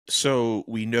So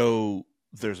we know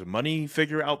there's a money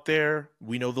figure out there.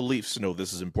 We know the Leafs know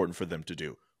this is important for them to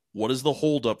do. What is the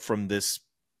holdup from this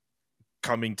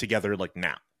coming together like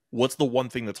now? What's the one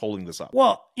thing that's holding this up?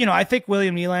 Well, I think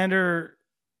William Nylander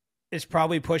is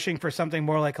probably pushing for something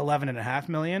more like $11.5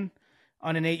 million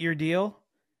on an 8-year deal.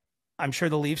 I'm sure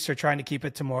the Leafs are trying to keep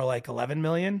it to more like 11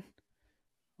 million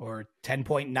or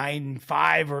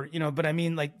 10.95 or, but I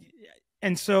mean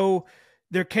and so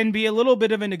there can be a little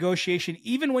bit of a negotiation,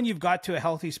 even when you've got to a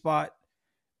healthy spot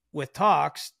with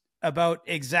talks about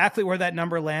exactly where that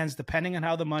number lands, depending on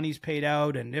how the money's paid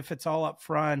out and if it's all up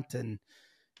front. And,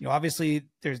 obviously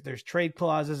there's trade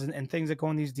clauses and things that go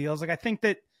in these deals. Like, I think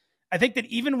that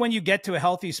even when you get to a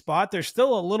healthy spot, there's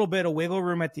still a little bit of wiggle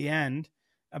room at the end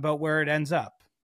about where it ends up.